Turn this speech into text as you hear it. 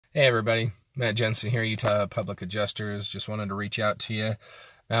Hey everybody, Matt Jensen here, Utah Public Adjusters. Just wanted to reach out to you.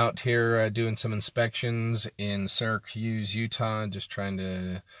 I'm out here doing some inspections in Syracuse, Utah, just trying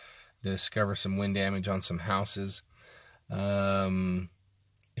to discover some wind damage on some houses.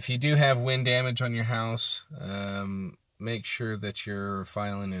 If you do have wind damage on your house, make sure that you're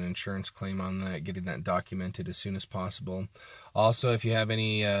filing an insurance claim on that, getting that documented as soon as possible. Also, if you have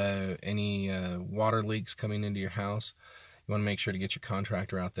any water leaks coming into your house, you want to make sure to get your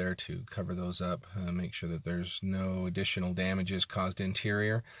contractor out there to cover those up, make sure that there's no additional damages caused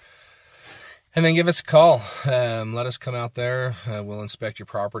interior. And then give us a call. Let us come out there. We'll inspect your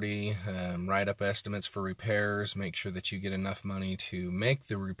property, write up estimates for repairs, make sure that you get enough money to make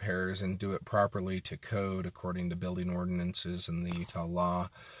the repairs and do it properly to code according to building ordinances and the Utah law.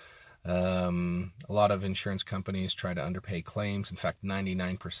 A lot of insurance companies try to underpay claims. In fact,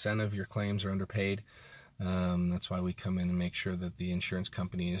 99% of your claims are underpaid. That's why we come in and make sure that the insurance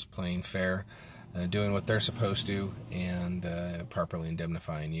company is playing fair, doing what they're supposed to, and properly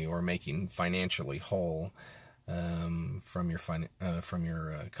indemnifying you or making financially whole from your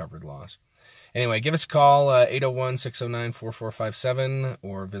covered loss. Anyway, give us a call, 801-609-4457,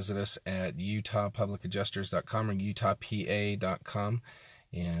 or visit us at utahpublicadjusters.com or utahpa.com,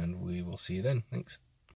 and we will see you then. Thanks.